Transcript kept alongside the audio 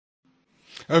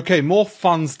Okay, more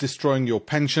funds destroying your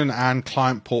pension and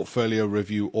client portfolio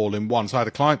review all in one. So I had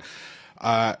a client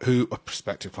a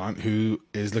prospective client who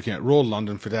is looking at Royal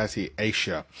London, Fidelity,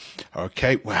 Asia.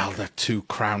 Okay, well, they're 2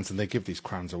 crowns and they give these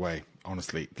crowns away,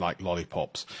 honestly, like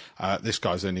lollipops. This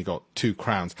guy's only got 2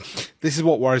 crowns. This is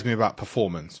what worries me about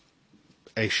performance.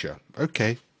 Asia,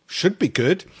 okay, should be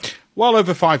good. Well,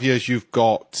 over 5 years, you've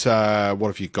got, what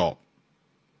have you got?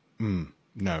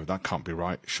 No, that can't be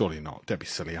right. Surely not. Don't be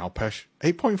silly, Alpesh.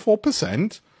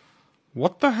 8.4%?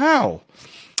 What the hell?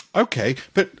 Okay,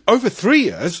 but over 3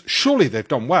 years, surely they've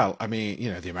done well. I mean,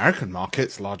 you know, the American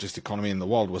markets, largest economy in the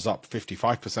world, was up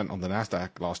 55% on the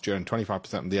Nasdaq last year and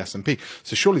 25% on the S&P.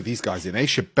 So surely these guys in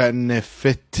Asia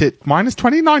benefited minus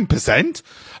 29%.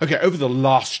 Okay, over the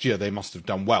last year, they must have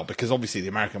done well because obviously the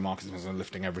American markets was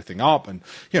lifting everything up and,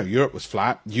 you know, Europe was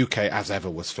flat. UK, as ever,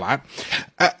 was flat.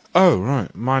 Oh,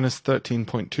 right, minus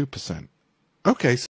 13.2%. Okay.